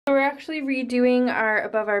actually redoing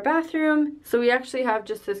above our bathroom. So we actually have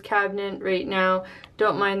just this cabinet right now.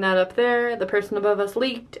 Don't mind that up there. The person above us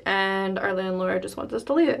leaked and our landlord just wants us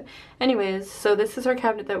to leave it. Anyways, so this is our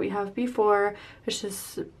cabinet that we have before. It's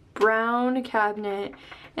this brown cabinet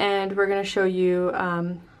and we're gonna show you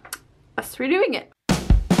us redoing it.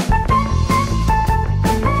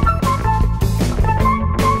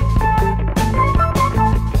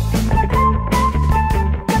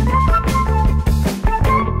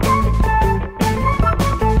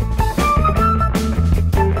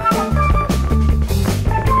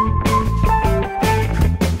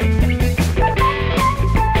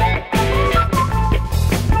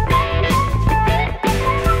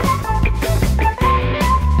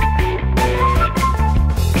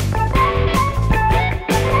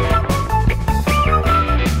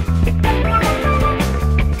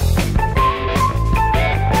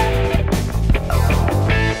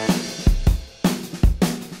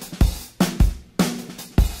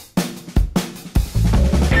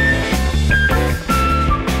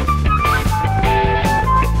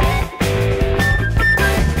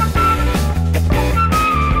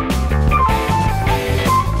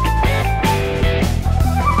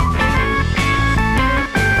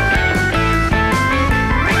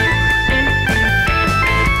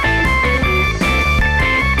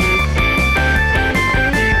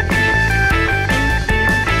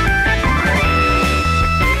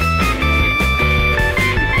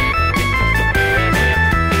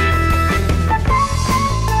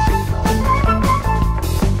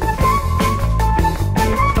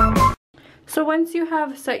 So once you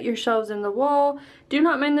have set your shelves in the wall, do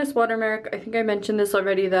not mind this watermark. I think I mentioned this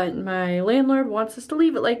already that my landlord wants us to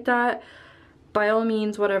leave it like that. By all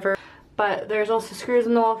means, whatever. But there's also screws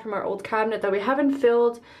in the wall from our old cabinet that we haven't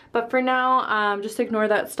filled. But for now, just ignore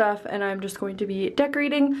that stuff and I'm just going to be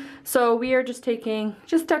decorating. So we are just taking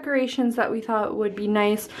decorations that we thought would be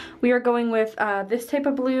nice. We are going with this type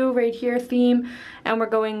of blue right here theme, and we're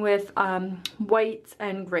going with whites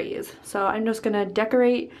and grays. So I'm just gonna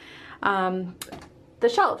decorate the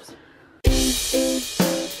shelves.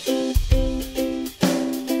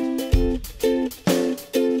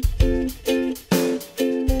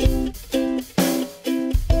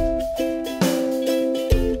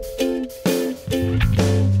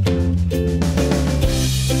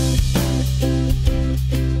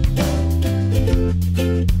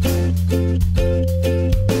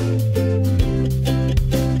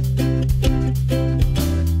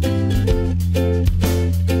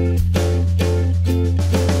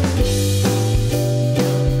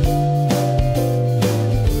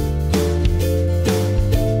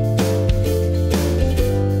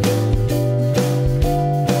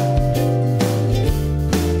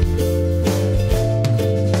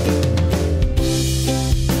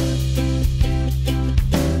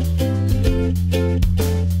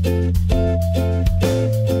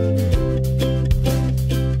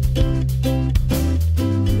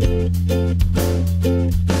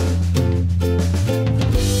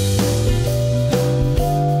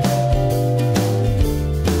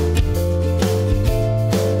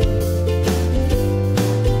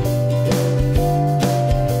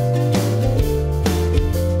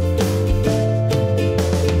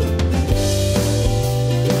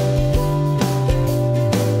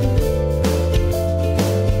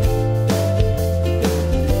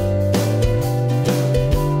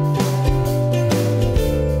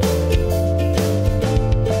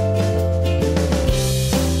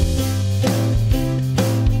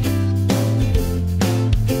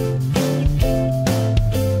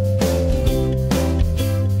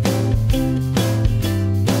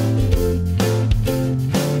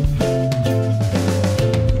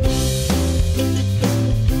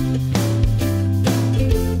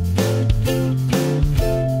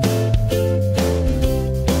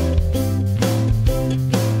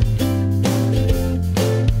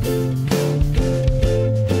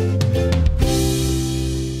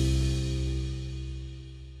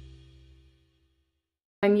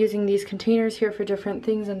 I'm using these containers here for different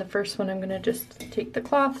things. And the first one I'm going to just take the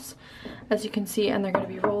cloths, as you can see, and they're going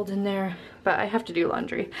to be rolled in there. But I have to do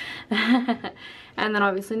laundry. And then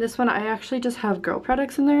obviously in this one I actually just have girl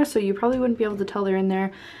products in there, so you probably wouldn't be able to tell they're in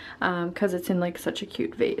there because it's in like such a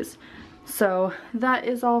cute vase. So that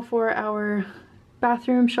is all for our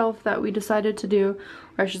bathroom shelf that we decided to do,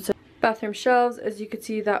 or I should say bathroom shelves. As you can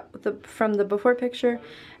see that from the before picture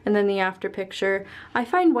and then the after picture. I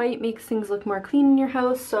find white makes things look more clean in your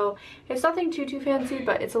house, so it's nothing too fancy,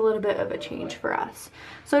 but it's a little bit of a change for us.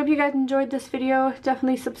 So if you guys enjoyed this video,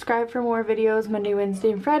 definitely subscribe for more videos Monday,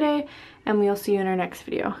 Wednesday, and Friday, and we'll see you in our next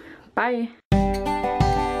video. Bye!